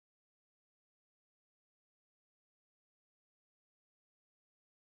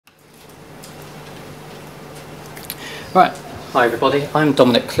Right, hi everybody, I'm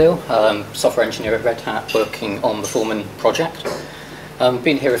Dominic Cleal, software engineer at Red Hat working on the Foreman project.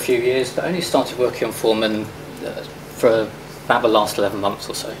 Been here a few years, but only started working on Foreman for about the last 11 months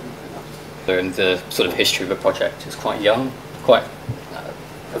or so. And the sort of history of the project is quite young, quite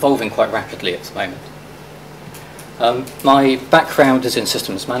evolving quite rapidly at the moment. My background is in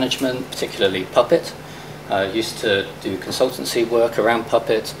systems management, particularly Puppet. Used to do consultancy work around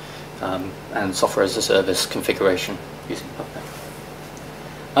Puppet and software as a service configuration using Puppet.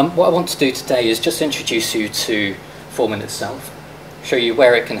 What I want to do today is just introduce you to Foreman itself, show you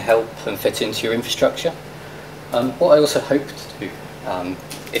where it can help and fit into your infrastructure. What I also hope to do,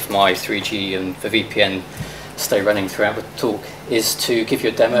 if my 3G and the VPN stay running throughout the talk, is to give you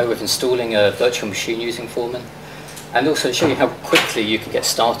a demo of installing a virtual machine using Foreman, and also show you how quickly you can get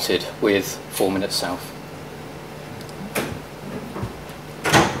started with Foreman itself.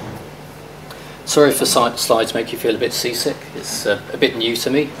 Sorry if the slides make you feel a bit seasick. It's a bit new to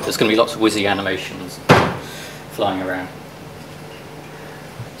me. There's going to be lots of whizzy animations flying around.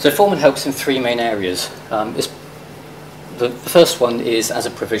 So Foreman helps in three main areas. The first one is as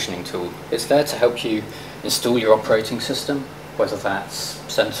a provisioning tool. It's there to help you install your operating system, whether that's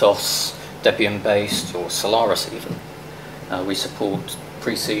CentOS, Debian-based, or Solaris even. We support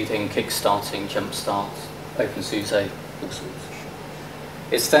preceding, kickstarting, jumpstart, OpenSUSE, all sorts.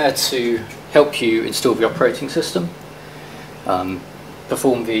 It's there to help you install the operating system,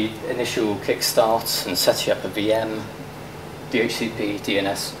 perform the initial kickstart and setting up a VM, DHCP,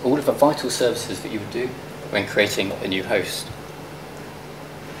 DNS, all of the vital services that you would do when creating a new host.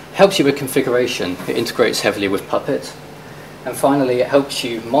 Helps you with configuration. It integrates heavily with Puppet. And finally, it helps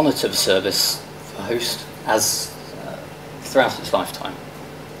you monitor the service, the host, as throughout its lifetime.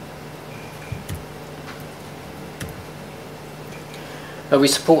 We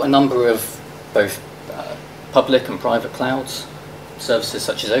support a number of both public and private clouds, services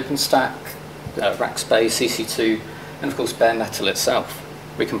such as OpenStack, Rackspace, EC2, and of course bare metal itself.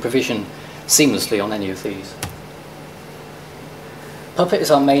 We can provision seamlessly on any of these. Puppet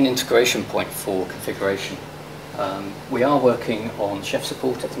is our main integration point for configuration. We are working on Chef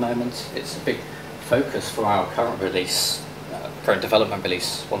support at the moment. It's a big focus for our current release, current development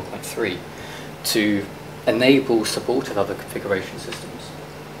release 1.3, to enable support of other configuration systems.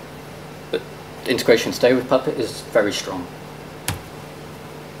 But integration today with Puppet is very strong.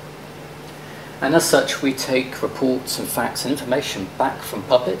 And as such, we take reports and facts and information back from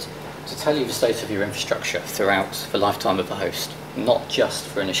Puppet to tell you the state of your infrastructure throughout the lifetime of the host, not just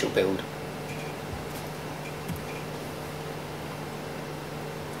for initial build.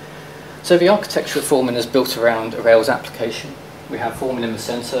 So the architecture of Foreman is built around a Rails application. We have Foreman in the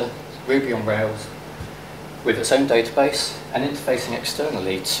center, Ruby on Rails, with its own database and interfacing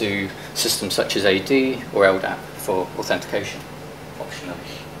externally to systems such as AD or LDAP for authentication, optionally.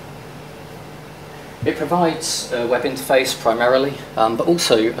 It provides a web interface primarily, but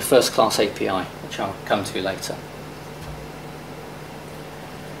also a first-class API, which I'll come to later.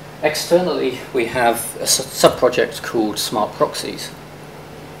 Externally, we have a sub-project called Smart Proxies.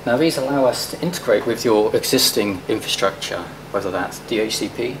 Now, these allow us to integrate with your existing infrastructure, whether that's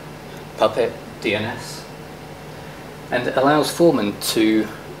DHCP, Puppet, DNS, and it allows Foreman to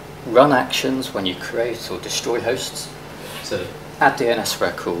run actions when you create or destroy hosts, to add DNS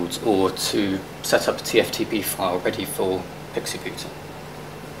records, or to set up a TFTP file ready for PixieBooter.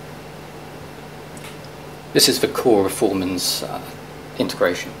 This is the core of Foreman's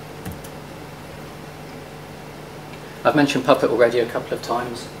integration. I've mentioned Puppet already a couple of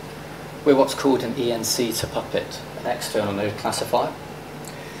times. We're what's called an ENC to Puppet, an external node classifier.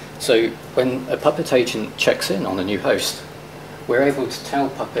 So when a Puppet agent checks in on a new host, we're able to tell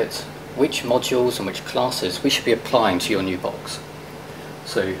Puppet which modules and which classes we should be applying to your new box.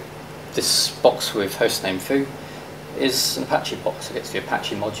 So this box with hostname foo is an Apache box. It gets the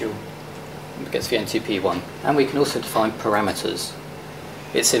Apache module, it gets the NTP one, and we can also define parameters.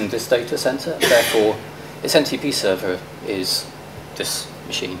 It's in this data center, therefore its NTP server is this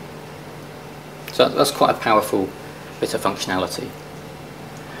machine. So that's quite a powerful bit of functionality.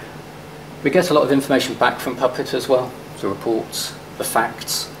 We get a lot of information back from Puppet as well, the reports, the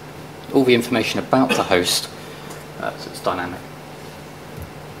facts, all the information about the host, so it's dynamic.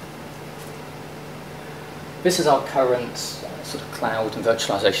 This is our current sort of cloud and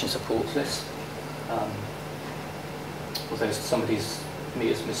virtualization support list. Although some of these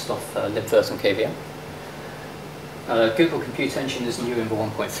meters missed off libvirt and KVM. Google Compute Engine is new in the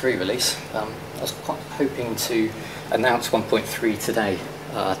 1.3 release. I was quite hoping to announce 1.3 today.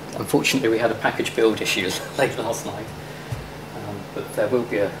 Unfortunately, we had a package build issue late last night, but there will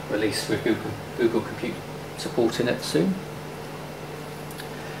be a release with Google Compute supporting it soon.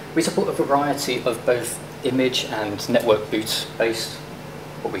 We support a variety of both image and network boot based,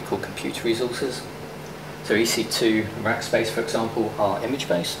 what we call compute resources. So EC2 and Rackspace, for example, are image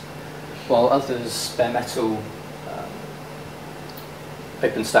based, while others, bare metal,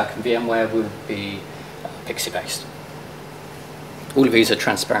 OpenStack and VMware would be Pixie based. All of these are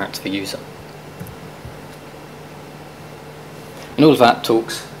transparent to the user. And all of that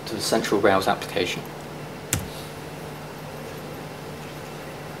talks to the central Rails application.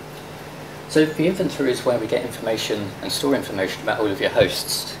 So the inventory is where we get information and store information about all of your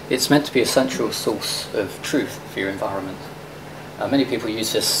hosts. It's meant to be a central source of truth for your environment. Many people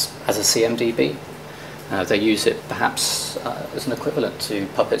use this as a CMDB. They use it perhaps as an equivalent to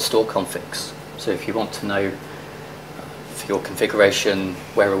Puppet store configs. So if you want to know for your configuration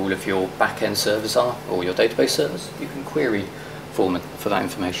where all of your back-end servers are, or your database servers, you can query Foreman for that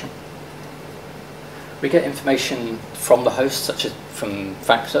information. We get information from the host, such as from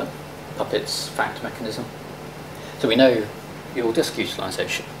Factor, Puppet's fact mechanism. So we know your disk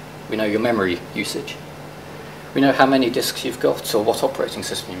utilization, we know your memory usage, we know how many disks you've got or what operating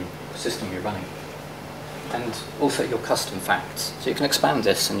system you're running, and also your custom facts. So you can expand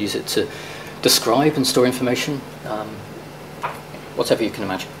this and use it to describe and store information, whatever you can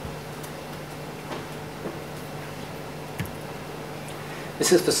imagine.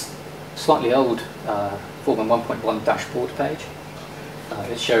 This is the slightly old Foreman 1.1 dashboard page.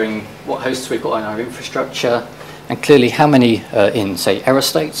 It's showing what hosts we've got in our infrastructure, and clearly how many are in, say, error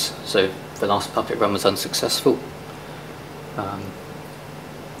states. So the last Puppet run was unsuccessful.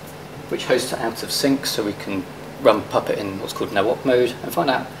 Which hosts are out of sync, so we can run Puppet in what's called no-op mode and find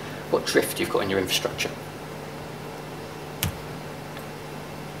out what drift you've got in your infrastructure.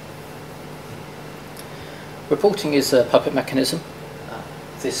 Reporting is a Puppet mechanism.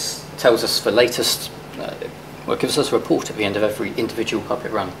 This tells us the latest, well, it gives us a report at the end of every individual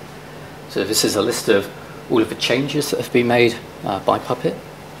Puppet run. So this is a list of all of the changes that have been made by Puppet,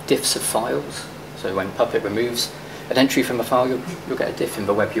 diffs of files. So when Puppet removes an entry from a file, you'll get a diff in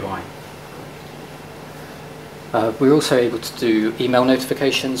the web UI. We're also able to do email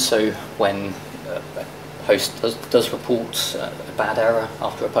notifications, so when a host does report a bad error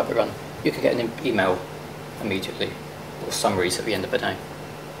after a Puppet run, you can get an email immediately, or summaries at the end of the day.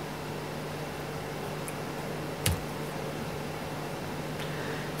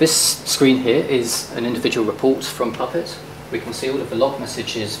 This screen here is an individual report from Puppet. We can see all of the log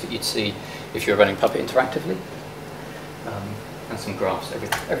messages that you'd see if you're running Puppet interactively, and some graphs.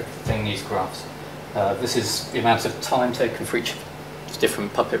 Everything needs graphs. This is the amount of time taken for each of the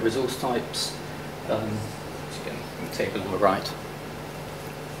different Puppet resource types. The table on the right.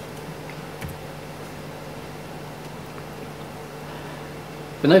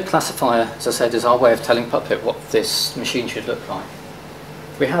 The node classifier, as I said, is our way of telling Puppet what this machine should look like.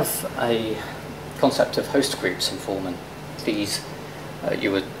 We have a concept of host groups in Foreman. These,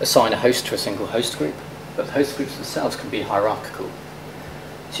 you would assign a host to a single host group, but the host groups themselves can be hierarchical.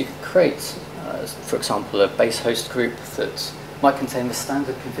 So you could create, for example, a base host group that might contain the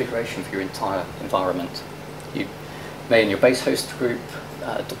standard configuration for your entire environment. You may, in your base host group,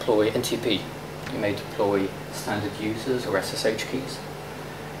 deploy NTP. You may deploy standard users or SSH keys,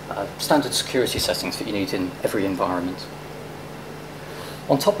 standard security settings that you need in every environment.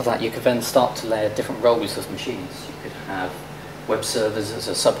 On top of that, you could then start to layer different roles of machines. You could have web servers as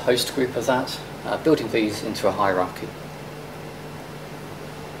a sub-host group of that, building these into a hierarchy.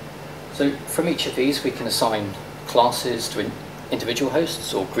 So from each of these, we can assign classes to individual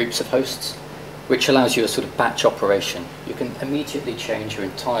hosts or groups of hosts, which allows you a sort of batch operation. You can immediately change your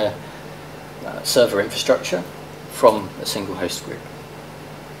entire server infrastructure from a single host group.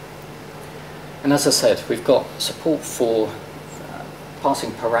 And as I said, we've got support for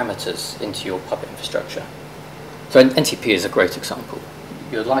passing parameters into your Puppet infrastructure. So NTP is a great example.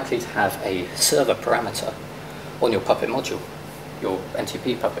 You're likely to have a server parameter on your Puppet module, your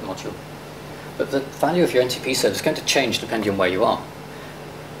NTP Puppet module. But the value of your NTP server is going to change depending on where you are.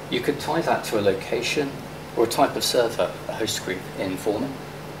 You could tie that to a location or a type of server, a host group in Foreman.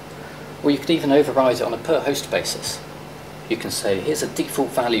 Or you could even override it on a per host basis. You can say, here's a default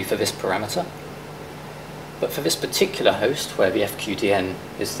value for this parameter, but for this particular host, where the FQDN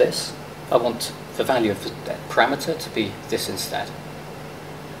is this, I want the value of that parameter to be this instead.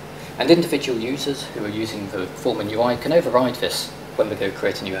 And individual users who are using the Foreman UI can override this when they go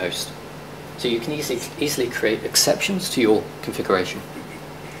create a new host. So you can easily create exceptions to your configuration.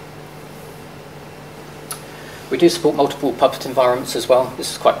 We do support multiple Puppet environments as well.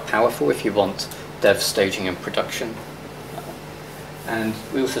 This is quite powerful if you want dev, staging and production. And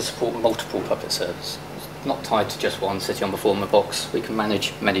we also support multiple Puppet servers. not tied to just one sitting on the Foreman box. We can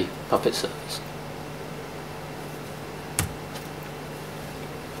manage many Puppet servers.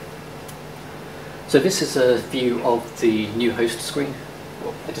 So this is a view of the new host screen,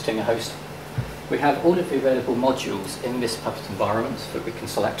 or editing a host. We have all of the available modules in this Puppet environment that we can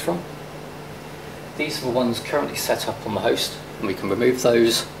select from. These are the ones currently set up on the host, and we can remove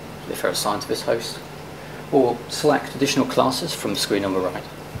those if they're assigned to this host, or select additional classes from the screen on the right.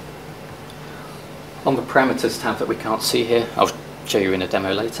 On the parameters tab that we can't see here, I'll show you in a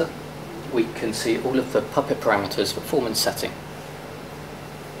demo later, we can see all of the Puppet parameters for Foreman setting.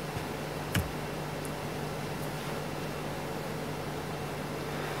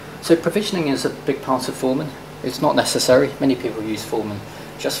 So provisioning is a big part of Foreman. It's not necessary. Many people use Foreman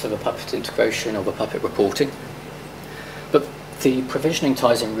just for the Puppet integration or the Puppet reporting. But the provisioning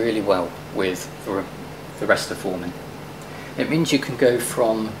ties in really well with the rest of Foreman. It means you can go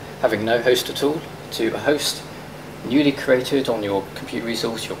from having no host at all to a host newly created on your compute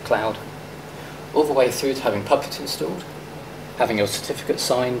resource, your cloud, all the way through to having Puppet installed, having your certificate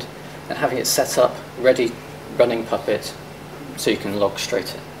signed, and having it set up, ready, running Puppet, so you can log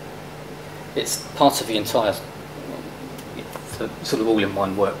straight in. It's part of the entire sort of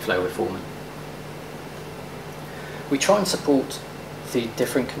all-in-one workflow with Foreman. We try and support the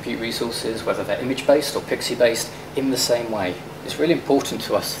different compute resources, whether they're image-based or pixie-based, in the same way. It's really important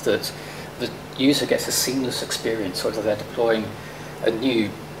to us that the user gets a seamless experience, whether they're deploying a new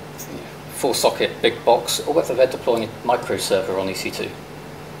 4-socket big box or whether they're deploying a microserver on EC2.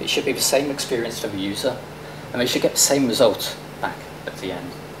 It should be the same experience for the user, and they should get the same result back at the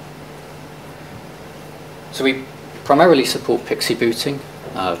end. So we primarily support Pixie booting.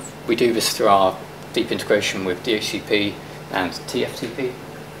 We do this through our deep integration with DHCP and TFTP.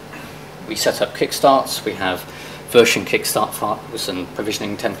 We set up kickstarts, we have version kickstart files and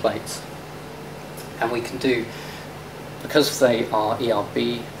provisioning templates. And we can do, because they are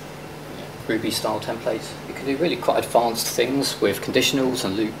ERB, Ruby style templates, you can do really quite advanced things with conditionals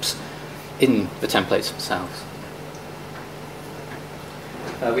and loops in the templates themselves.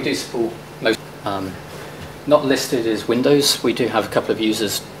 We do support most, not listed as Windows. We do have a couple of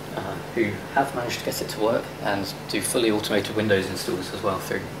users who have managed to get it to work and do fully automated Windows installs as well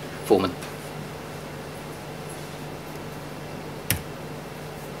through Foreman.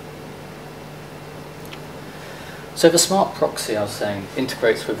 So the smart proxy, I was saying,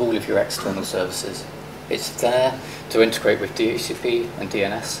 integrates with all of your external services. It's there to integrate with DHCP and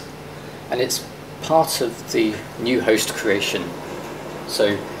DNS, and it's part of the new host creation.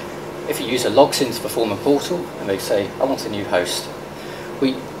 So if a user logs into the Foreman portal and they say, I want a new host,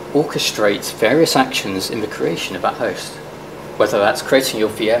 we orchestrate various actions in the creation of that host, whether that's creating your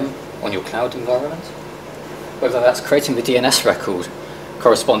VM on your cloud environment, whether that's creating the DNS record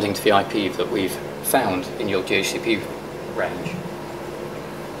corresponding to the IP that we've found in your DHCP range.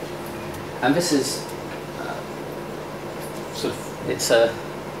 And this is it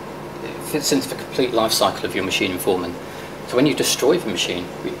fits into the complete life cycle of your machine in Foreman. So when you destroy the machine,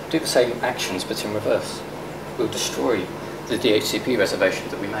 we do the same actions but in reverse. We'll destroy the DHCP reservation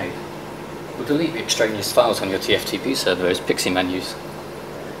that we made. We'll delete the extraneous files on your TFTP server as Pixie menus,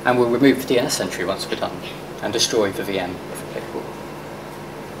 and we'll remove the DNS entry once we're done, and destroy the VM if applicable.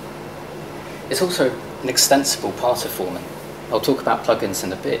 It's also an extensible part of Foreman. I'll talk about plugins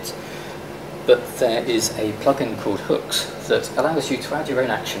in a bit, but there is a plugin called Hooks that allows you to add your own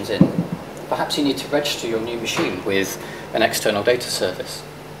actions in. Perhaps you need to register your new machine with an external data service,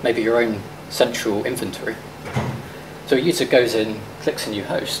 maybe your own central inventory. So a user goes in, clicks a new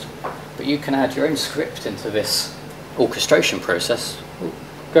host, but you can add your own script into this orchestration process. We'll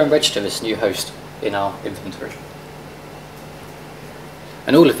go and register this new host in our inventory.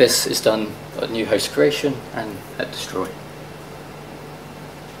 And all of this is done at new host creation and at destroy.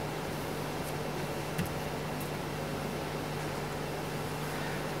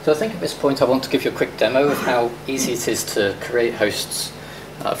 So I think at this point I want to give you a quick demo of how easy it is to create hosts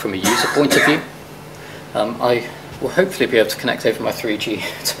from a user point of view. I will hopefully be able to connect over my 3G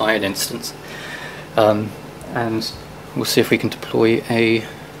to my own instance, and we'll see if we can deploy a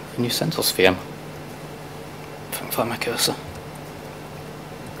new CentOS VM. If I can find my cursor.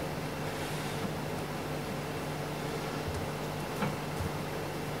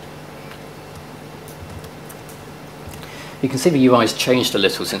 You can see the UI has changed a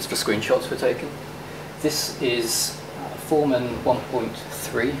little since the screenshots were taken. This is Foreman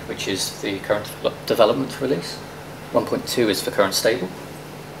 1.3, which is the current development release. 1.2 is the current stable.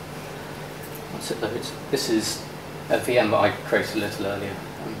 Once it loads, this is a VM that I created a little earlier,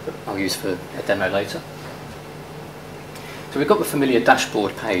 but I'll use for a demo later. So we've got the familiar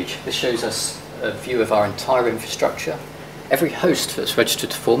dashboard page. This shows us a view of our entire infrastructure, every host that's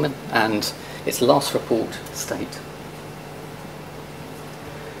registered to Foreman, and its last report state.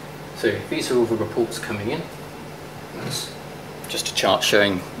 So these are all the reports coming in. That's just a chart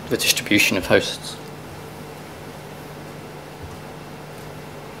showing the distribution of hosts.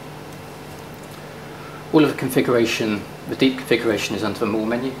 All of the configuration, the deep configuration, is under the More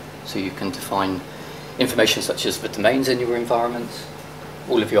menu, so you can define information such as the domains in your environment,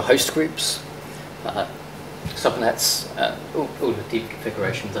 all of your host groups, subnets, all the deep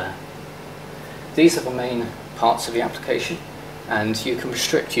configuration there. These are the main parts of the application, and you can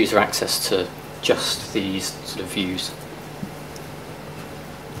restrict user access to just these sort of views.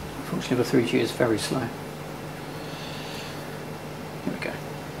 Unfortunately, the 3G is very slow. Here we go.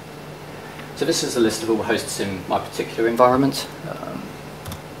 So this is a list of all the hosts in my particular environment.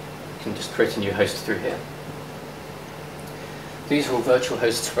 You can just create a new host through here. These are all virtual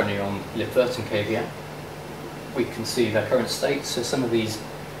hosts running on libvirt and KVM. We can see their current state, so some of these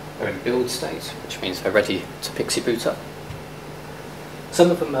are in build state, which means they're ready to Pixie boot up.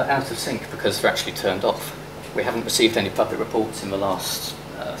 Some of them are out of sync because they're actually turned off. We haven't received any public reports in the last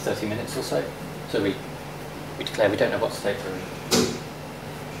 30 minutes or so, so we declare we don't know what state they're in.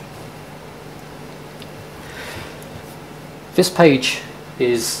 This page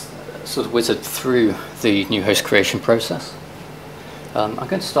is sort of wizarded through the new host creation process. I'm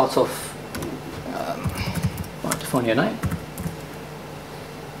going to start off by defining a name.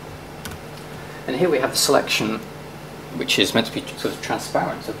 And here we have the selection, which is meant to be sort of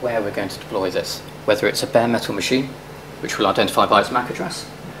transparent of where we're going to deploy this, whether it's a bare metal machine, which will identify by its MAC address,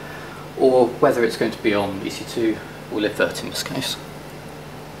 or whether it's going to be on EC2 or libvirt in this case.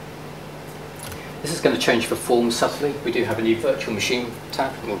 This is going to change the form subtly. We do have a new virtual machine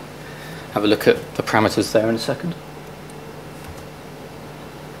tab, and we'll have a look at the parameters there in a second.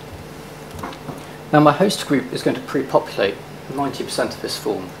 Now my host group is going to pre-populate 90% of this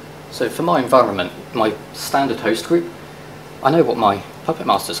form. So for my environment, my standard host group, I know what my puppet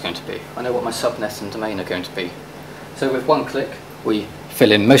master is going to be. I know what my subnet and domain are going to be. So with one click, we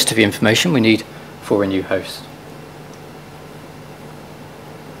fill in most of the information we need for a new host.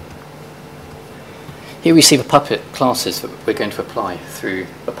 Here we see the Puppet classes that we're going to apply through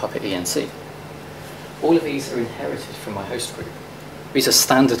the Puppet ENC. All of these are inherited from my host group. These are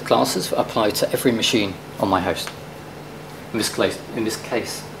standard classes that apply to every machine on my host. In this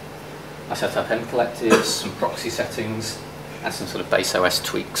case, I set up M collectives, some proxy settings, and some sort of base OS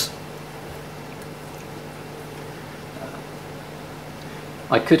tweaks.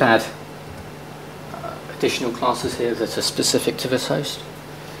 I could add additional classes here that are specific to this host.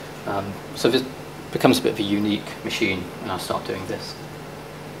 So this becomes a bit of a unique machine when I start doing this.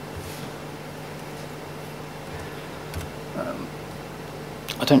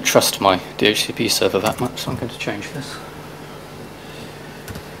 I don't trust my DHCP server that much, so I'm going to change this.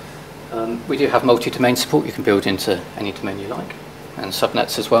 We do have multi-domain support. You can build into any domain you like, and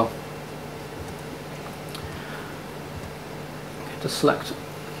subnets as well. To select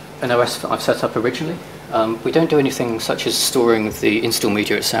an OS that I've set up originally. We don't do anything such as storing the install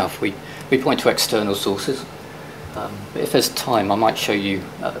media itself. We point to external sources. But if there's time, I might show you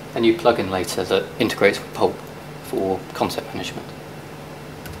a new plugin later that integrates with Pulp for content management.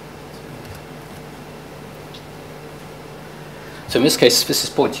 So in this case, this is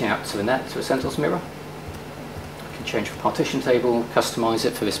pointing out to the net, to a CentOS mirror. I can change the partition table, customize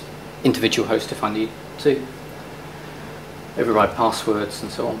it for this individual host if I need to, override passwords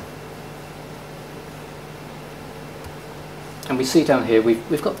and so on. And we see down here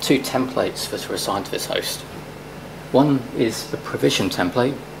we've got two templates that are assigned to this host. One is the provision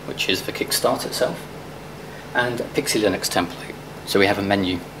template, which is the Kickstart itself, and a Pixie Linux template. So we have a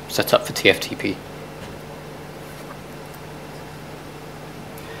menu set up for TFTP.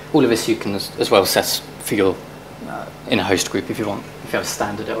 All of this you can as well set for your in a host group if you want, if you have a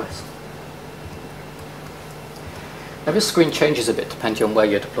standard OS. Now this screen changes a bit depending on where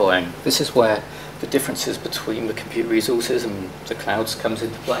you're deploying. This is where the differences between the compute resources and the clouds comes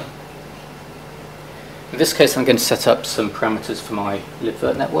into play. In this case, I'm going to set up some parameters for my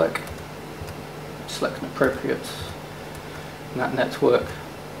libvirt network. Select an appropriate NAT network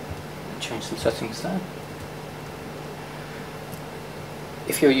and change some settings there.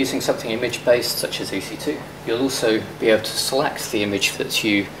 If you're using something image-based, such as EC2, you'll also be able to select the image that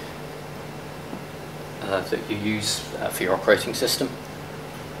you use for your operating system.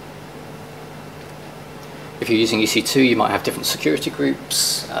 If you're using EC2, you might have different security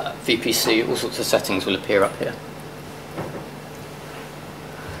groups, VPC, all sorts of settings will appear up here.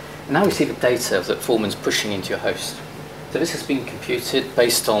 And now we see the data that Foreman's pushing into your host. So this has been computed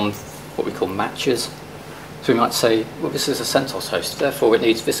based on what we call matches. So we might say, well, this is a CentOS host, therefore it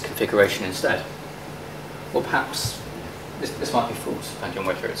needs this configuration instead. Or perhaps this might be false, depending on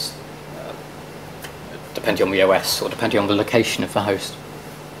whether it's depending on the OS or depending on the location of the host.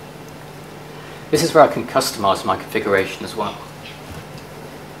 This is where I can customize my configuration as well.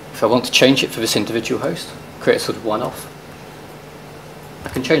 If I want to change it for this individual host, create a sort of one-off, I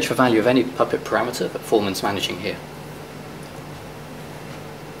can change the value of any Puppet parameter that Foreman's managing here.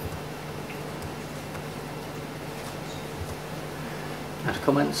 Add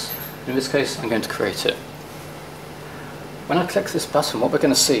comments. In this case, I'm going to create it. When I click this button, what we're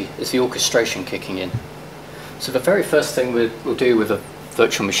going to see is the orchestration kicking in. So the very first thing we'll do with a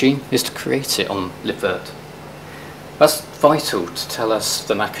virtual machine is to create it on libvirt. That's vital to tell us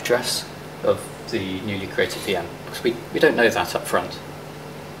the MAC address of the newly created VM, because we don't know that up front.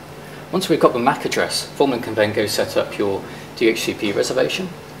 Once we've got the MAC address, Foreman can then go set up your DHCP reservation,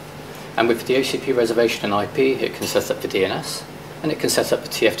 and with the DHCP reservation and IP, it can set up the DNS, and it can set up the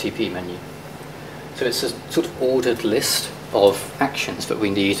TFTP menu. So it's a sort of ordered list of actions that we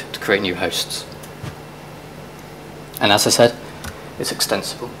need to create new hosts. And as I said, it's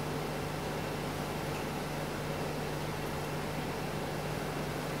extensible.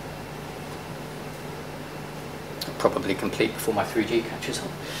 I'll probably complete before my 3G catches up.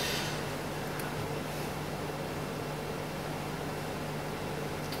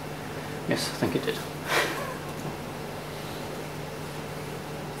 Yes, I think it did.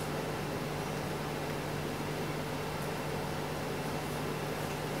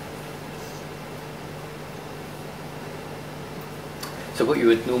 So what you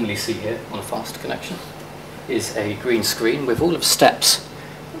would normally see here on a fast connection is a green screen with all of the steps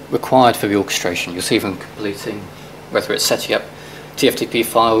required for the orchestration. You'll see them completing, whether it's setting up TFTP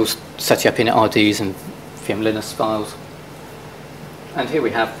files, setting up init RDs and VM Linux files. And here we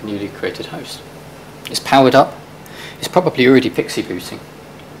have the newly created host. It's powered up. It's probably already PXE booting.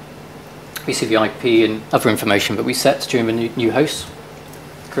 We see the IP and other information that we set during the new host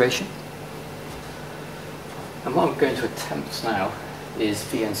creation. And what I'm going to attempt now is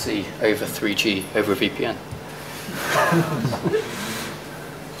VNC over 3G over VPN.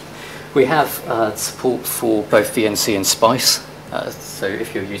 We have support for both VNC and Spice. So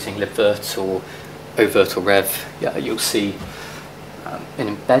if you're using libvirt or overt or rev, you'll see an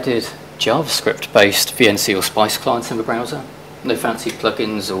embedded JavaScript-based VNC or Spice clients in the browser. No fancy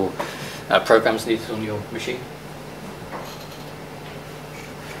plugins or programs needed on your machine.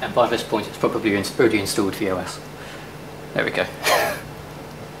 And by this point, it's probably already installed the OS. There we go.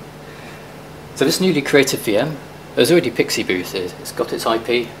 So this newly created VM is already PXE booted. It's got its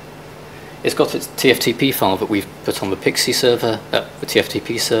IP. It's got its TFTP file that we've put on the PXE server, the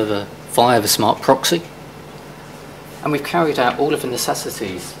TFTP server, via the smart proxy. And we've carried out all of the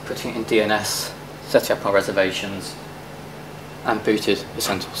necessities, putting it in DNS, setting up our reservations, and booted the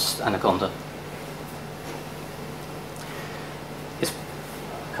CentOS Anaconda. I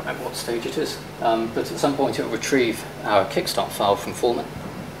can't remember what stage it is, but at some point it will retrieve our kickstart file from Foreman.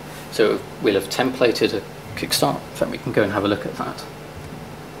 So we'll have templated a kickstart. In fact, we can go and have a look at that.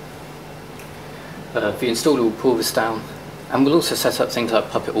 The installer will pull this down, and we'll also set up things like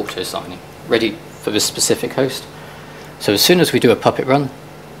Puppet auto signing, ready for this specific host. So as soon as we do a Puppet run,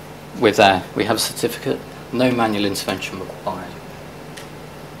 we're there. We have a certificate, no manual intervention required.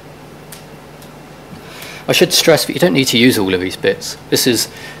 I should stress that you don't need to use all of these bits. This is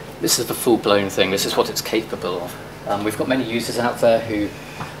the full-blown thing. This is what it's capable of. We've got many users out there who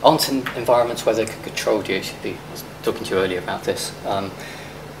aren't in environments where they can control DHCP. I was talking to you earlier about this.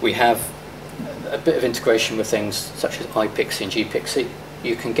 We have a bit of integration with things such as iPXE and gPXE.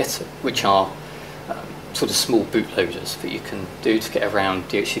 You can get which are sort of small bootloaders that you can do to get around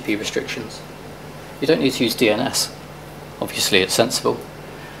DHCP restrictions. You don't need to use DNS. Obviously, it's sensible.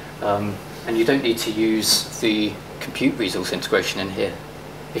 And you don't need to use the compute resource integration in here.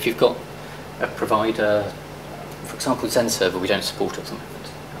 If you've got a provider, for example, Zen server, we don't support at the moment.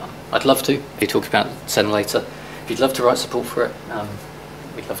 I'd love to. We'll talk about Zen later. If you'd love to write support for it,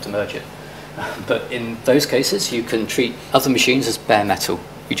 we'd love to merge it. But in those cases, you can treat other machines as bare metal.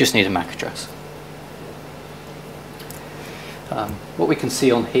 You just need a MAC address. What we can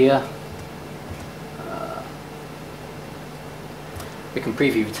see on here, we can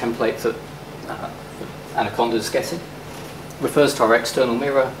preview the template that Anaconda is getting. Refers to our external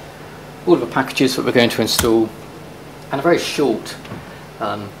mirror, all of the packages that we're going to install, and a very short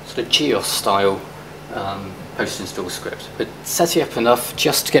sort of GEOS style post-install script. But setting up enough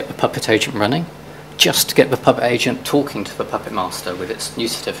just to get the Puppet agent running, just to get the Puppet agent talking to the Puppet master with its new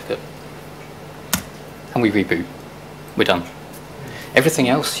certificate. And we reboot. We're done. Everything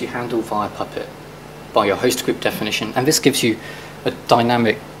else you handle via Puppet, by your host group definition, and this gives you a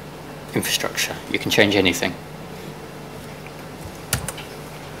dynamic infrastructure. You can change anything.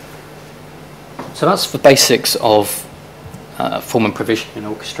 So that's the basics of Foreman provision and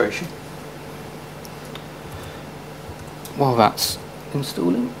orchestration. While that's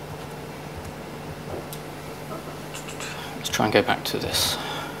installing, let's try and go back to this.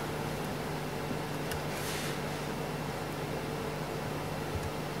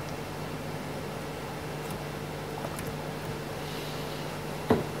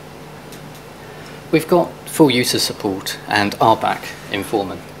 We've got full user support and RBAC in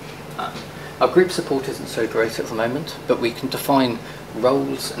Foreman. Our group support isn't so great at the moment, but we can define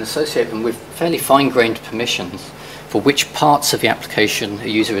roles and associate them with fairly fine-grained permissions for which parts of the application a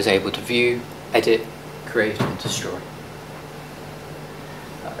user is able to view, edit, create and destroy.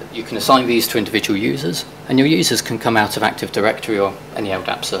 You can assign these to individual users, and your users can come out of Active Directory or any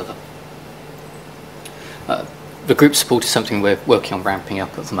LDAP server. The group support is something we're working on ramping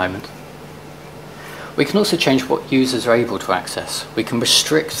up at the moment. We can also change what users are able to access. We can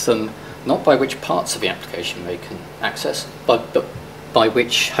restrict them not by which parts of the application they can access, but by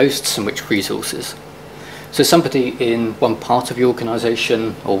which hosts and which resources. So somebody in one part of your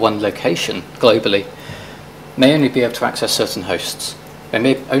organization or one location globally may only be able to access certain hosts. They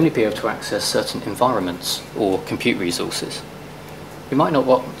may only be able to access certain environments or compute resources. You might not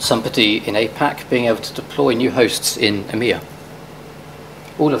want somebody in APAC being able to deploy new hosts in EMEA.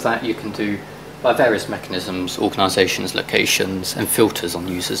 All of that you can do by various mechanisms, organizations, locations, and filters on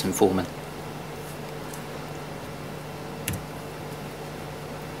users in Foreman.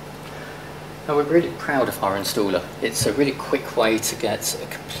 Now we're really proud of our installer. It's a really quick way to get a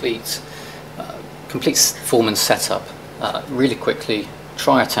complete Foreman setup really quickly,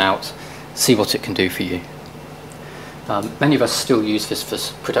 try it out, see what it can do for you. Many of us still use this for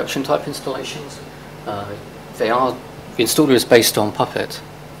production type installations. The installer is based on Puppet.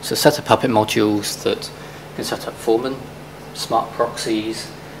 So set up Puppet modules that can set up Foreman, smart proxies,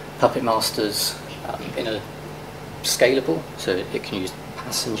 Puppet masters in a scalable, so it can use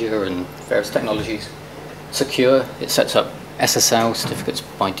Passenger and various technologies. Secure, it sets up SSL certificates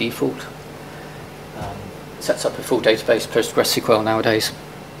by default. It sets up a full database, PostgreSQL nowadays,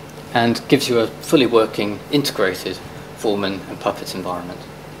 and gives you a fully working, integrated Foreman and Puppet environment.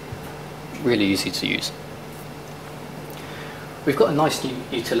 Really easy to use. We've got a nice new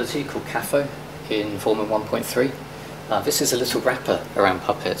utility called CAFO in Foreman 1.3. This is a little wrapper around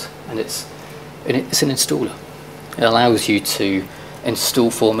Puppet, and it's an installer. It allows you to install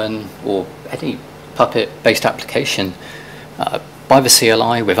Foreman or any Puppet-based application by the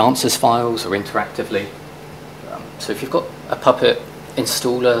CLI with answers files or interactively. So if you've got a Puppet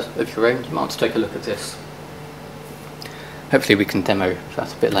installer of your own, you might want to take a look at this. Hopefully we can demo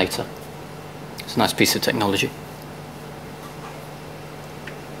that a bit later. It's a nice piece of technology.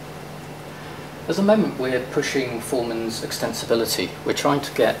 At the moment we're pushing Foreman's extensibility. We're trying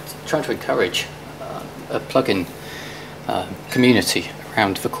to encourage a plugin community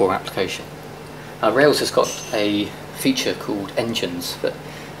around the core application. Rails has got a feature called engines that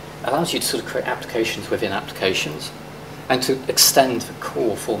allows you to sort of create applications within applications and to extend the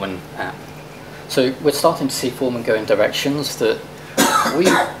core Foreman app. So we're starting to see Foreman go in directions that we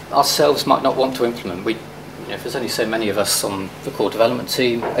ourselves might not want to implement. If there's only so many of us on the core development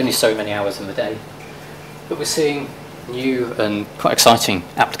team, only so many hours in the day, but we're seeing new and quite exciting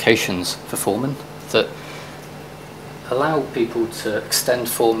applications for Foreman that allow people to extend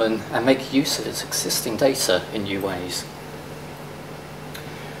Foreman and make use of its existing data in new ways.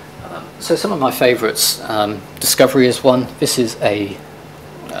 So some of my favourites, Discovery is one. This is a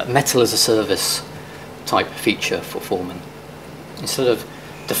metal as a service type feature for Foreman. Instead of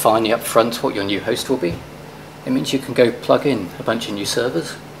defining up front what your new host will be, it means you can go plug in a bunch of new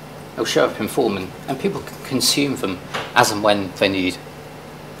servers. They'll show up in Foreman and people can consume them as and when they need.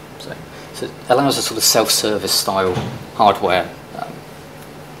 So it allows a sort of self-service style hardware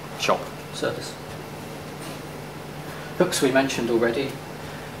shop service. Hooks we mentioned already,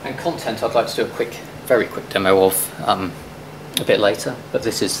 and content I'd like to do a very quick demo of a bit later, but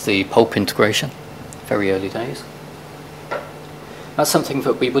this is the Pulp integration, very early days. That's something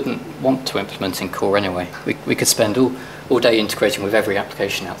that we wouldn't want to implement in core anyway. We could spend all day integrating with every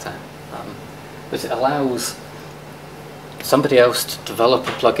application out there. But it allows somebody else to develop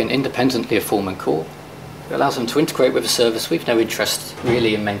a plugin independently of Foreman core. It allows them to integrate with a service we've no interest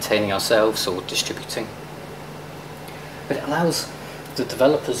really in maintaining ourselves or distributing. But it allows the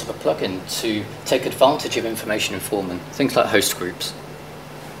developers of a plugin to take advantage of information in Foreman, things like host groups.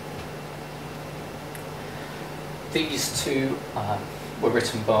 These two were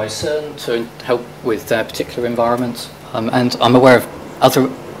written by CERN to help with their particular environment. And I'm aware of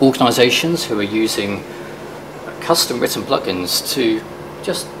other organisations who are using custom written plugins to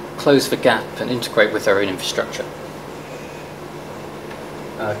just close the gap and integrate with their own infrastructure.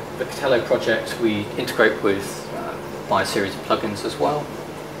 The Catello project, we integrate with by a series of plugins as well.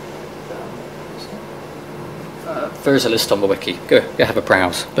 There is a list on the wiki, go have a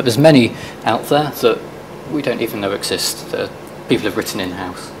browse. But there's many out there that we don't even know exist, that people have written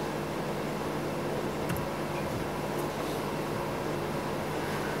in-house.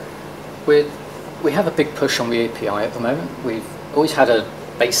 We have a big push on the API at the moment. We've always had a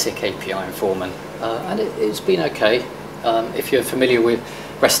basic API in Foreman, and it's been okay. If you're familiar with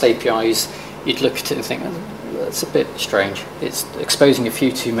REST APIs, you'd look at it and think, oh, that's a bit strange. It's exposing a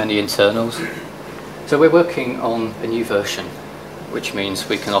few too many internals. So we're working on a new version, which means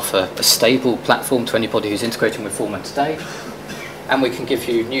we can offer a stable platform to anybody who's integrating with Foreman today, and we can give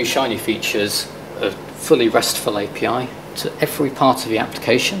you new shiny features, a fully RESTful API to every part of the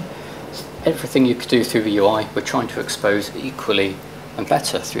application. Everything you could do through the UI, we're trying to expose equally and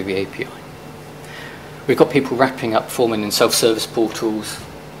better through the API. We've got people wrapping up Foreman in self-service portals,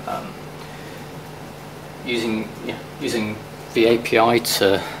 using the API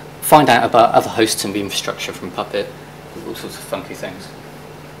to find out about other hosts in the infrastructure from Puppet, all sorts of funky things.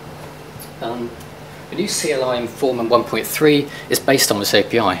 The new CLI in Foreman 1.3 is based on this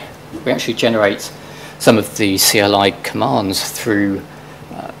API. We actually generate some of the CLI commands through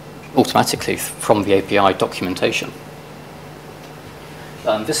automatically from the API documentation.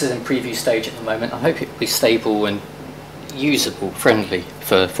 This is in preview stage at the moment. I hope it will be stable and usable, friendly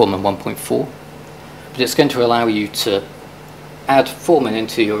for Foreman 1.4. But it's going to allow you to add Foreman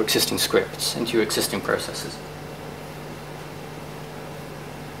into your existing scripts, into your existing processes.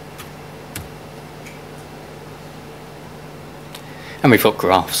 And we've got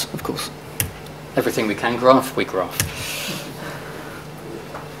graphs, of course. Everything we can graph, we graph.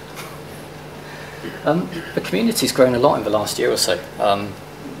 The community's grown a lot in the last year or so,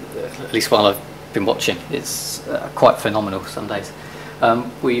 at least while I've been watching. It's quite phenomenal some days.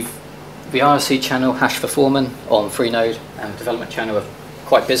 The IRC channel, Hash for Foreman, on Freenode, and the development channel are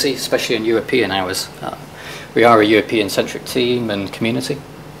quite busy, especially in European hours. We are a European-centric team and community,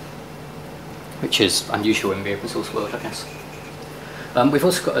 which is unusual in the open source world, I guess. We've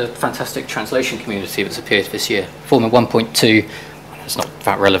also got a fantastic translation community that's appeared this year. Foreman 1.2, it's not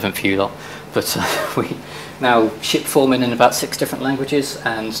that relevant for you lot, but we now ship Foreman in about 6 different languages,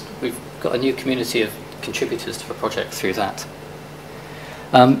 and we've got a new community of contributors to the project through that.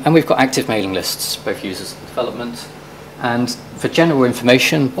 And we've got active mailing lists, both users and development. And for general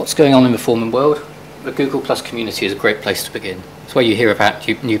information, what's going on in the Foreman world, the Google Plus community is a great place to begin. It's where you hear about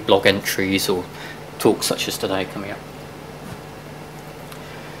new blog entries or talks such as today coming up.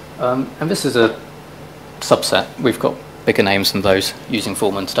 And this is a subset. We've got bigger names than those using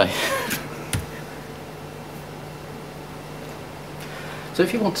Foreman today. So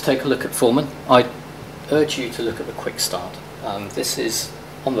if you want to take a look at Foreman, I urge you to look at the Quick Start. This is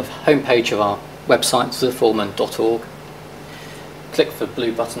on the homepage of our website, theforeman.org. Click the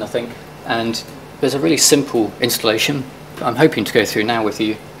blue button, I think, and there's a really simple installation I'm hoping to go through now with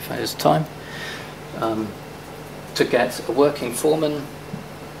you, if there's time, to get a working Foreman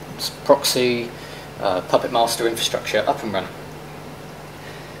proxy Puppet Master infrastructure up and running.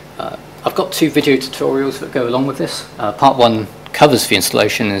 I've got 2 video tutorials that go along with this. Part 1 covers the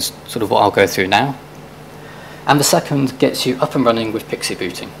installation, is sort of what I'll go through now. And the second gets you up and running with Pixie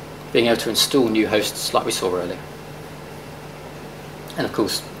booting, being able to install new hosts like we saw earlier. And of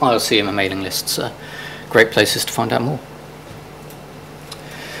course, IRC and my mailing lists are great places to find out more.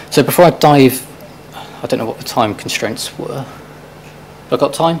 So before I dive, I don't know what the time constraints were. Have I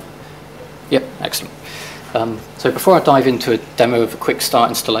got time? Yep, excellent. So before I dive into a demo of a Quick Start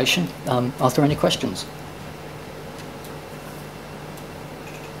installation, are there any questions?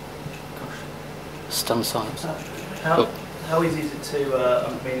 Stunned silence. How easy is it to, I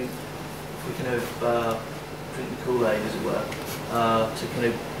mean, if we kind of drink the Kool-Aid, as it were, to kind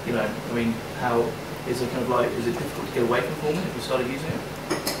of, you know, I mean, how is it kind of like, is it difficult to get away from Foreman if you started using it?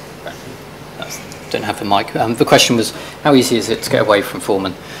 Don't have the mic. The question was, how easy is it to get away from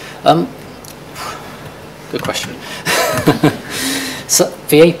Foreman? Good question. So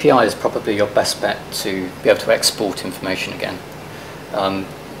the API is probably your best bet to be able to export information again.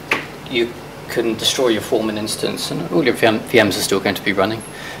 You can destroy your Foreman instance and all your VMs are still going to be running.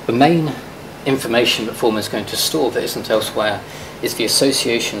 The main information that Foreman is going to store that isn't elsewhere is the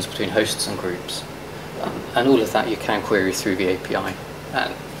associations between hosts and groups. And all of that you can query through the API.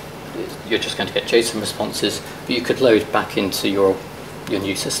 And you're just going to get JSON responses, but you could load back into your your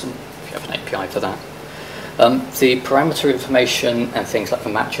new system, if you have an API for that. The parameter information and things like the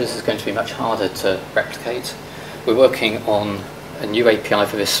matches is going to be much harder to replicate. We're working on a new API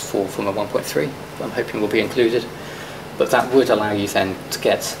for this for Forma 1.3, I'm hoping will be included, but that would allow you then to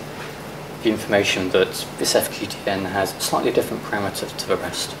get the information that this FQDN has slightly different parameters to the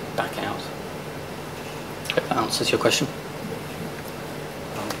rest back out. Hope that answers your question.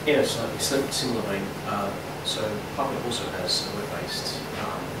 In a slightly similar vein, so Pulp also has a web-based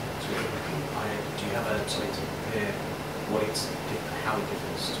tool. Do you have something to compare how it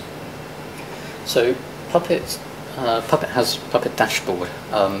differs? So Puppet has Puppet Dashboard.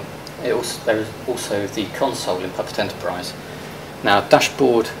 There is also the console in Puppet Enterprise. Now,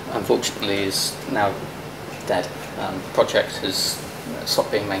 Dashboard, unfortunately, is now dead. The project has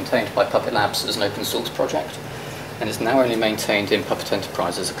stopped being maintained by Puppet Labs as an open source project, and is now only maintained in Puppet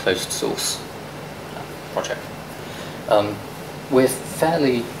Enterprise as a closed source project. We're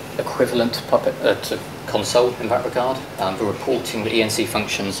fairly equivalent to Puppet to console in that regard. The reporting, the ENC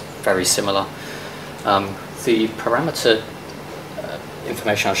functions, very similar. The parameter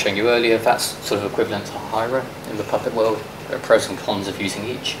information I was showing you earlier, that's sort of equivalent to Hira in the Puppet world. There are pros and cons of using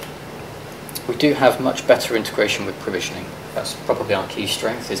each. We do have much better integration with provisioning. That's probably our key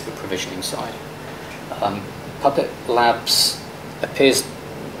strength, is the provisioning side. Puppet Labs appears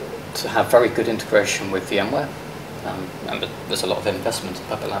to have very good integration with VMware, and there's a lot of investment in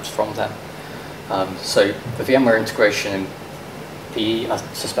Puppet Labs from them. So the VMware integration in PE, I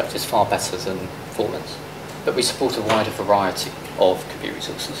suspect, is far better than Foreman's. But we support a wider variety of compute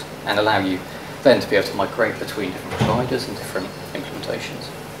resources and allow you then to be able to migrate between different providers and different implementations.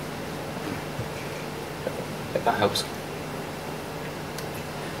 If that helps.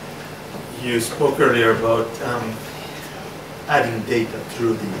 You spoke earlier about adding data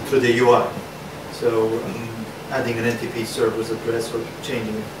through the UI. So adding an NTP server's address or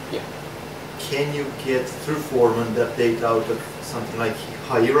changing it. Yeah. Can you get through Foreman that data out of something like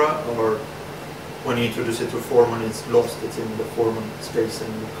Hira, or when you introduce it to Foreman, it's lost, it's in the Foreman space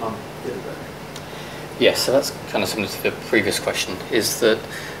and you can't get it back? Yes, so that's kind of similar to the previous question, is that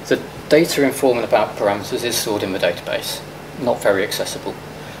the data in Foreman about parameters is stored in the database, not very accessible.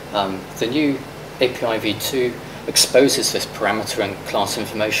 The new API v2 exposes this parameter and class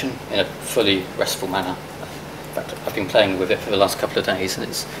information in a fully RESTful manner. In fact, I've been playing with it for the last couple of days, and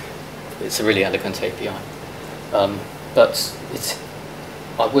it's a really elegant API. But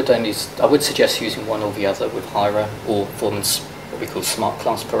I would suggest using one or the other with Hira or Foreman's what we call smart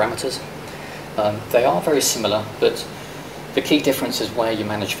class parameters. They are very similar, but the key difference is where you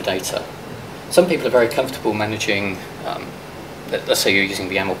manage the data. Some people are very comfortable managing, let's say you're using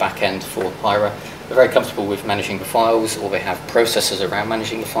the YAML backend for Hira, they're very comfortable with managing the files, or they have processes around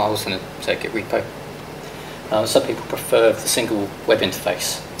managing the files in a Git repo. Some people prefer the single web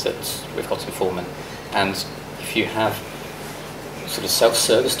interface that we've got in Foreman, and if you have sort of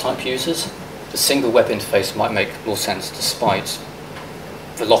self-service type users, the single web interface might make more sense despite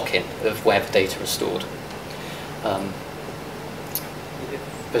the lock-in of where the data is stored.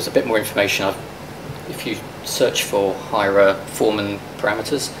 There's a bit more information. If you search for Hira Foreman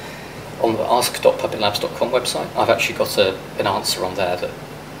parameters on the ask.puppetlabs.com website, I've actually got an answer on there that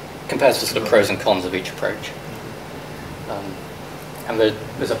compares the sort of pros and cons of each approach. And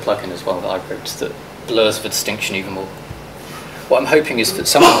there's a plugin as well that I wrote that blurs the distinction even more. What I'm hoping is that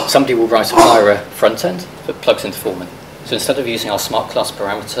somebody will write a Hira front end that plugs into Foreman. So instead of using our smart class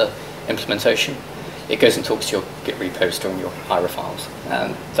parameter implementation, it goes and talks to your Git repo storing your Hira files,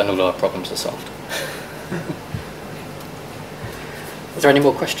 and then all our problems are solved. Are there any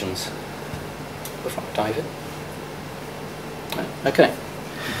more questions before I dive in? No? Okay.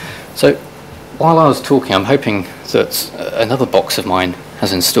 So while I was talking, I'm hoping that another box of mine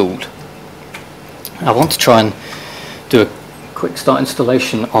has installed. I want to try and do a quick start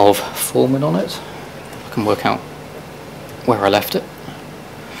installation of Foreman on it. I can work out where I left it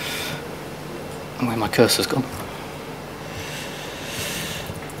and where my cursor's gone.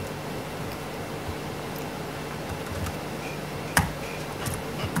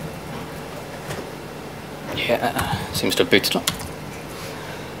 Yeah, seems to have booted up.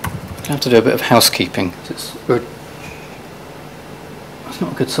 I have to do a bit of housekeeping. That's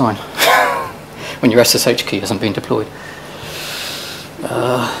not a good sign when your SSH key hasn't been deployed.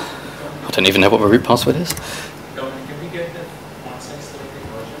 I don't even know what the root password is. Dominic, can we get the uncensored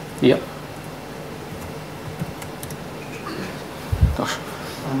version? Yep. Gosh.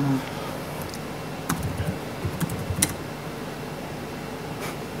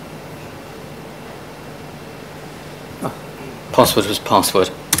 Password was password.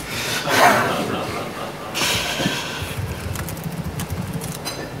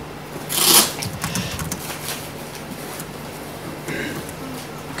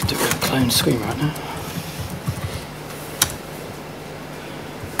 own screen right now.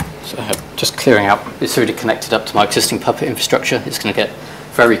 So just clearing out, it's already connected up to my existing Puppet infrastructure. It's going to get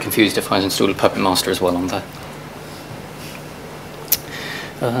very confused if I install a Puppet Master as well on there.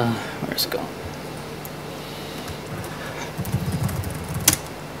 Where's it gone?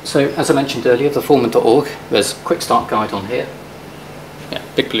 So, as I mentioned earlier, the foreman.org, there's a quick start guide on here. Yeah,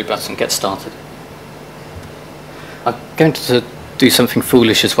 big blue button, get started. I'm going to do something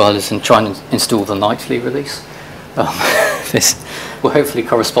foolish as well as try and install the nightly release. This will hopefully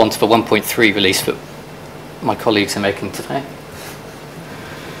correspond to the 1.3 release that my colleagues are making today.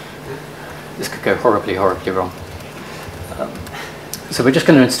 This could go horribly, horribly wrong. So we're just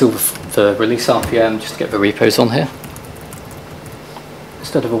going to install the release RPM just to get the repos on here,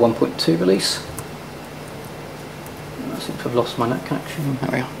 instead of a 1.2 release. I seem to have lost my net connection. There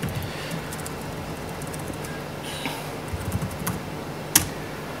we are.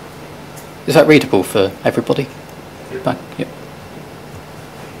 Is that readable for everybody? Back? Yep.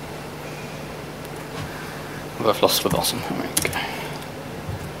 I've lost the bottom. There we go.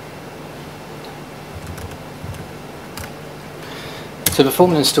 So the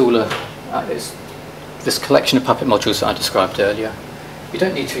Foreman installer is this collection of Puppet modules that I described earlier. You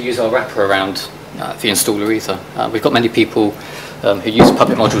don't need to use our wrapper around the installer either. We've got many people who use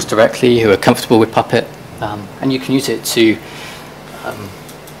Puppet modules directly, who are comfortable with Puppet, and you can use it to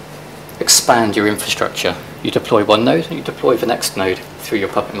expand your infrastructure. You deploy one node and you deploy the next node through your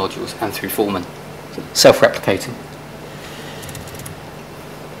Puppet modules and through Foreman. Self-replicating.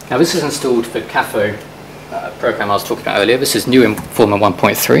 Now this is installed the CAFO program I was talking about earlier. This is new in Foreman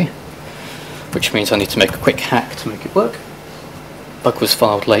 1.3, which means I need to make a quick hack to make it work. Bug was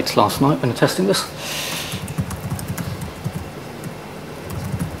filed late last night when testing this.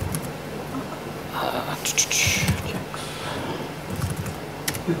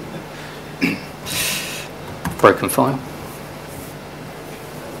 Broken file.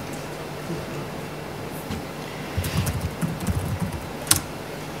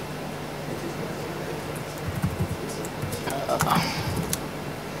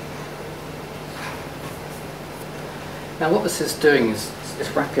 Now what this is doing is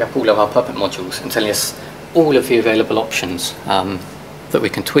wrapping up all of our Puppet modules and telling us all of the available options that we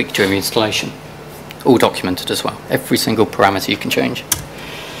can tweak during the installation. All documented as well. Every single parameter you can change.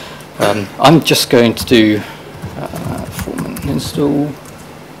 I'm just going to do Foreman install.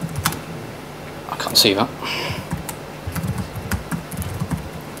 I can't see that.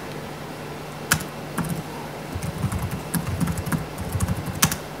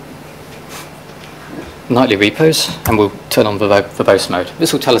 Nightly repos, and we'll turn on verbose mode.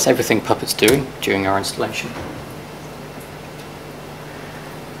 This will tell us everything Puppet's doing during our installation.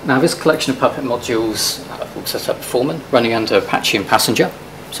 Now this collection of Puppet modules will set up Foreman running under Apache and Passenger,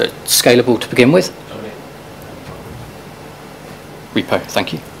 so it's scalable to begin with. Dominic. Repo,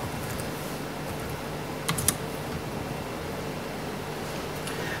 thank you.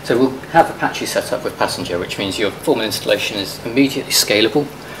 So we'll have Apache set up with Passenger, which means your Foreman installation is immediately scalable.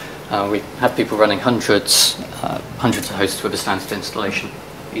 We have people running hundreds of hosts with a standard installation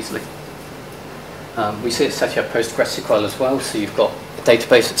easily. We see it setting up PostgreSQL as well, so you've got a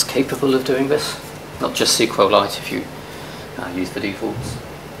database that's capable of doing this, not just SQLite if you use the defaults.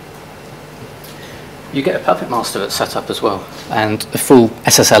 You get a Puppet Master that's set up as well, and a full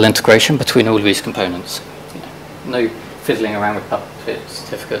SSL integration between all of these components. No fiddling around with Puppet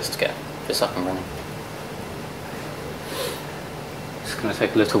certificates to get this up and running. It's going to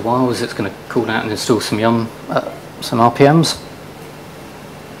take a little while as it's going to call out and install some RPMs.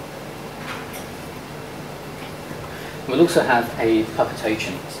 We'll also have a Puppet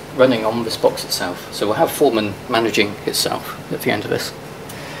agent running on this box itself. So we'll have Foreman managing itself at the end of this.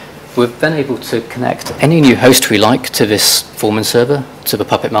 We're then able to connect any new host we like to this Foreman server, to the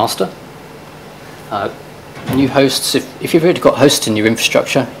Puppet Master. New hosts, if you've already got hosts in your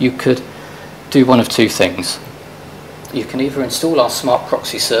infrastructure, you could do one of two things. You can either install our smart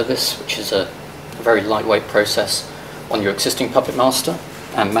proxy service, which is a very lightweight process, on your existing Puppet Master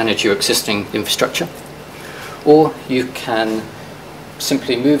and manage your existing infrastructure. Or you can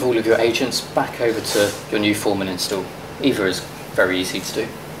simply move all of your agents back over to your new Foreman install. Either is very easy to do.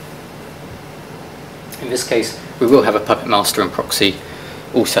 In this case, we will have a Puppet Master and proxy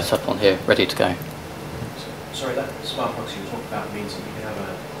all set up on here, ready to go. Sorry, that smart proxy you talked about means that you can have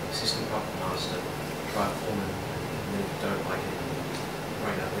an existing Puppet Master, try a Foreman, and then if you don't like it,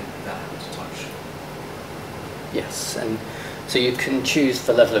 right now, that happens to touch. Yes, and so you can choose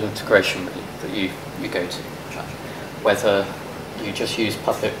the level of integration really that you go to. Whether you just use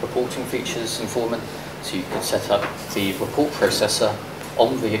Puppet reporting features in Foreman, so you could set up the report processor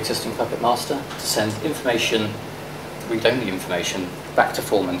on the existing Puppet master to send information, read-only information, back to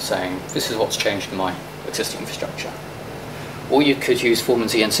Foreman saying, this is what's changed in my existing infrastructure. Or you could use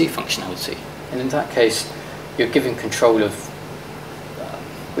Foreman's ENC functionality. And in that case, you're giving control of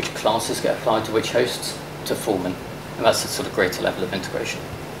which classes get applied to which hosts to Foreman. And that's a sort of greater level of integration.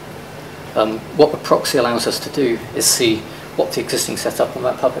 What the proxy allows us to do is see what the existing setup on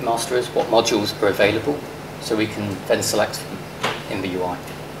that Puppet master is, what modules are available, so we can then select them in the UI.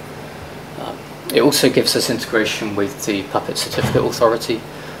 It also gives us integration with the Puppet certificate authority.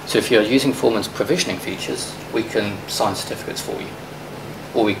 So if you're using Foreman's provisioning features, we can sign certificates for you.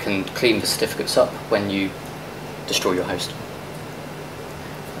 Or we can clean the certificates up when you destroy your host.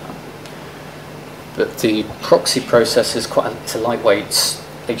 But the proxy process is it's a lightweight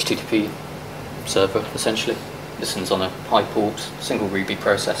HTTP server, essentially. This one's on a high port, single Ruby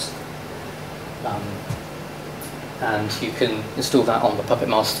process. And you can install that on the Puppet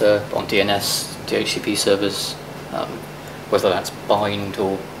master, on DNS, DHCP servers, whether that's bind,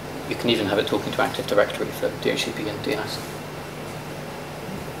 or you can even have it talking to Active Directory for DHCP and DNS.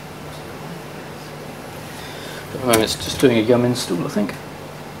 At the moment it's just doing a yum install, I think.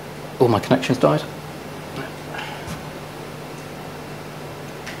 All my connections died.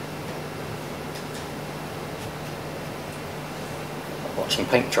 Watching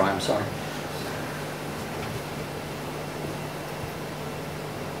paint dry, I'm sorry.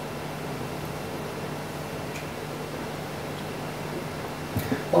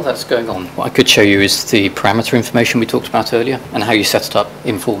 While that's going on, what I could show you is the parameter information we talked about earlier and how you set it up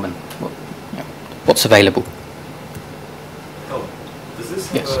in Foreman. What's available. Oh, does this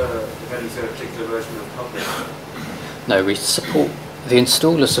have Yes. any sort of particular version of Public? No, we support, the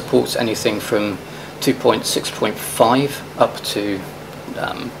installer supports anything from 2.6.5 up to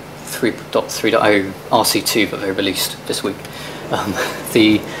 3.3.0 RC2 that they released this week.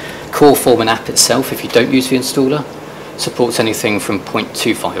 The core Foreman app itself, if you don't use the installer, supports anything from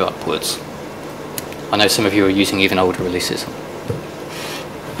 0.25 upwards. I know some of you are using even older releases.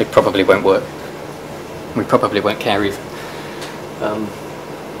 It probably won't work. We probably won't care either.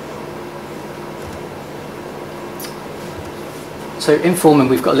 So in Foreman,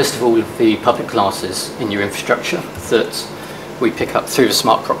 we've got a list of all of the public classes in your infrastructure that we pick up through the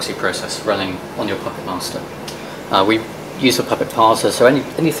smart proxy process running on your Puppet master. We use the Puppet parser, so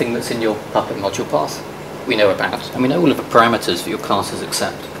anything that's in your Puppet module path, we know about, and we know all of the parameters that your classes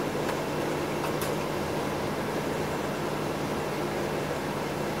accept.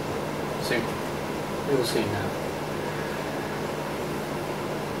 So we will see now.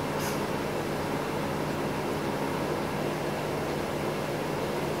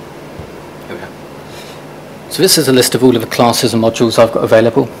 Here we go. So this is a list of all of the classes and modules I've got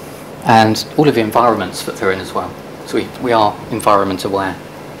available, and all of the environments that they're in as well. So we are environment aware.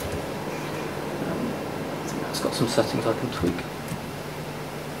 It's got some settings I can tweak.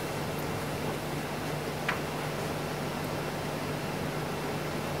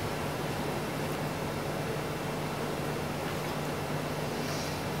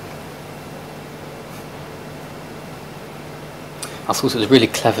 I thought it was really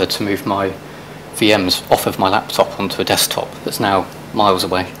clever to move my VMs off of my laptop onto a desktop that's now miles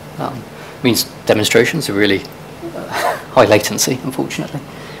away. Means demonstrations are really high latency, unfortunately.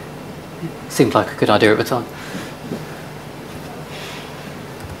 Seemed like a good idea at the time.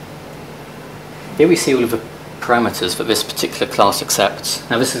 Here we see all of the parameters that this particular class accepts.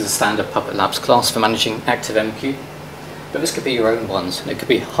 Now this is a standard Puppet Labs class for managing ActiveMQ, but this could be your own ones. And it could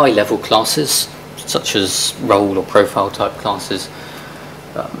be high-level classes, such as role or profile type classes.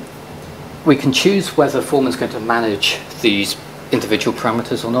 We can choose whether Foreman's going to manage these individual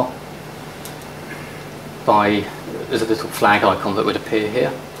parameters or not. There's a little flag icon that would appear here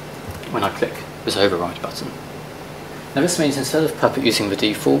when I click this override button. Now this means instead of Puppet using the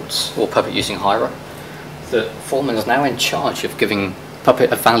defaults or Puppet using Hira, that Foreman is now in charge of giving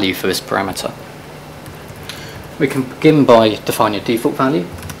Puppet a value for this parameter. We can begin by defining a default value.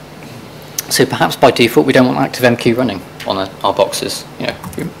 So perhaps by default we don't want ActiveMQ running on our boxes.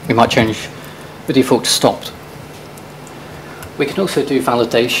 We might change the default to stopped. We can also do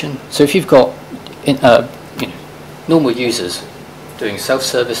validation. So if you've got normal users doing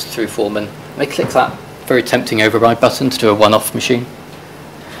self-service through Foreman, they click that very tempting override button to do a one-off machine,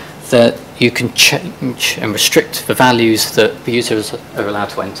 that you can change and restrict the values that the users are allowed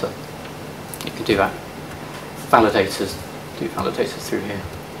to enter. You can do that. Validators do validators through here.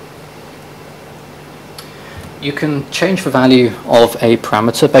 You can change the value of a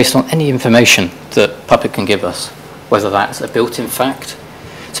parameter based on any information that Puppet can give us, whether that's a built-in fact,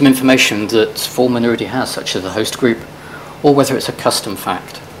 some information that Foreman already has, such as a host group, or whether it's a custom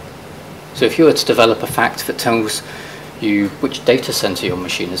fact. So if you were to develop a fact that tells you which data center your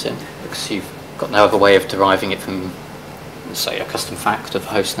machine is in, because you've got no other way of deriving it from, say, a custom fact of a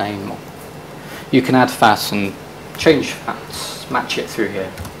host name, you can add that and change facts, match it through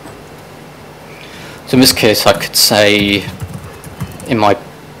here. So in this case, I could say in my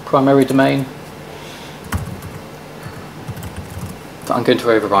primary domain that I'm going to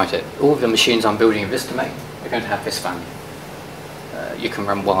overwrite it. All of the machines I'm building in this domain are going to have this value. You can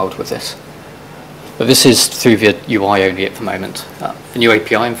run wild with this. But this is through the UI only at the moment. The new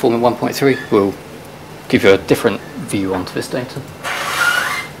API in Foreman 1.3 will give you a different view onto this data.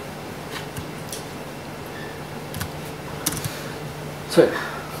 So,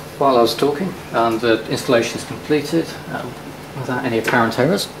 while I was talking, the installation is completed without any apparent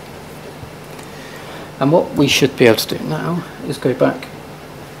errors. And what we should be able to do now is go back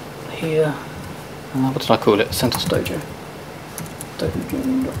here. What did I call it? CentOS Dojo.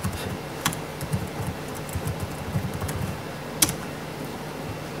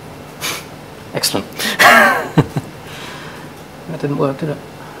 Excellent. That didn't work, did it?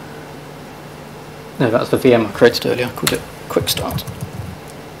 No, that was the VM I created earlier. I called it Quick Start.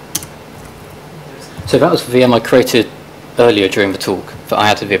 So that was the VM I created earlier during the talk that I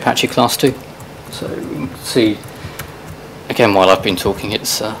added the Apache class to. So you can see, again, while I've been talking,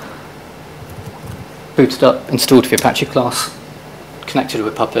 it's booted up, installed the Apache class, connected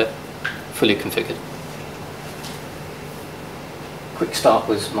with Puppet, fully configured. Quick Start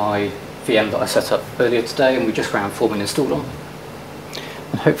was my VM that I set up earlier today, and we just ran Foreman installed on.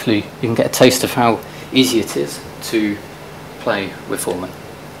 And hopefully you can get a taste of how easy it is to play with Foreman.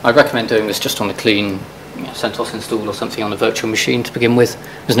 I recommend doing this just on a clean CentOS install or something on a virtual machine to begin with.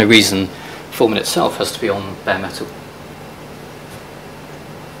 There's no reason Foreman itself has to be on bare metal.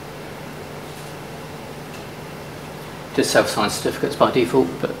 It is self-signed certificates by default,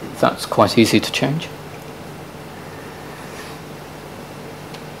 but that's quite easy to change.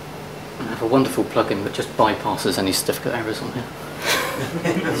 I have a wonderful plugin that just bypasses any certificate errors on here.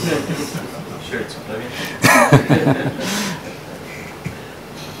 Sure, it's a plugin.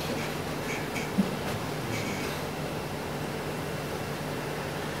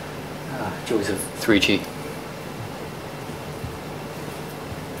 Joys of 3G.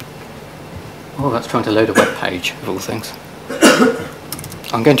 Oh, that's trying to load a web page, of all things.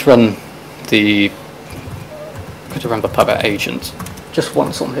 I'm going to run the Puppet agent just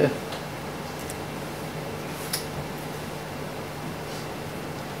once on here.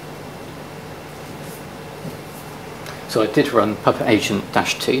 So I did run Puppet agent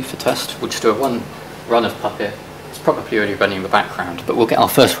 -t for test. We'll just do a one run of Puppet. It's probably already running in the background, but we'll get our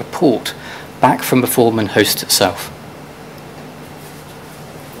first report back from the Foreman host itself.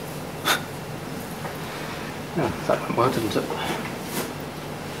 Oh, that went well, didn't it?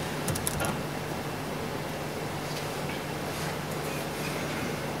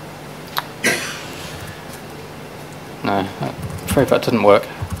 No, I'm afraid that didn't work.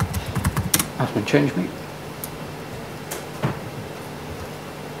 Admin change me.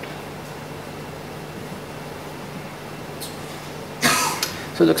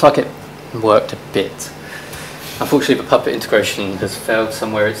 So it looks like it worked a bit. Unfortunately, the Puppet integration has failed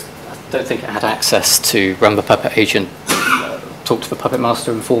somewhere. I don't think it had access to run the Puppet agent, talk to the Puppet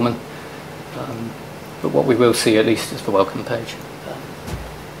master and Foreman. But what we will see at least is the welcome page.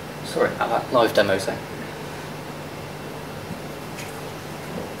 Sorry about that, live demo thing.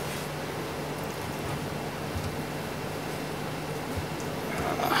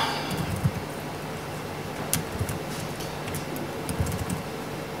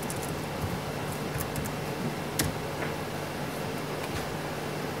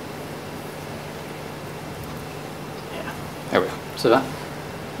 There we go. So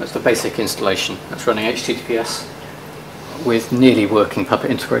that's the basic installation. That's running HTTPS with nearly working Puppet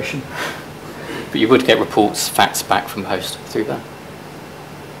integration. But you would get reports, facts back from the host through that.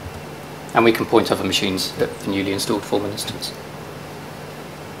 And we can point other machines at the newly installed Foreman instance.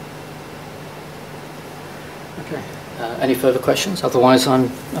 Okay. Any further questions? Otherwise,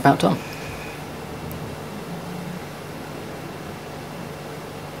 I'm about done.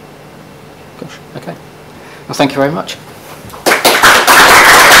 Gosh. Okay. Well, thank you very much.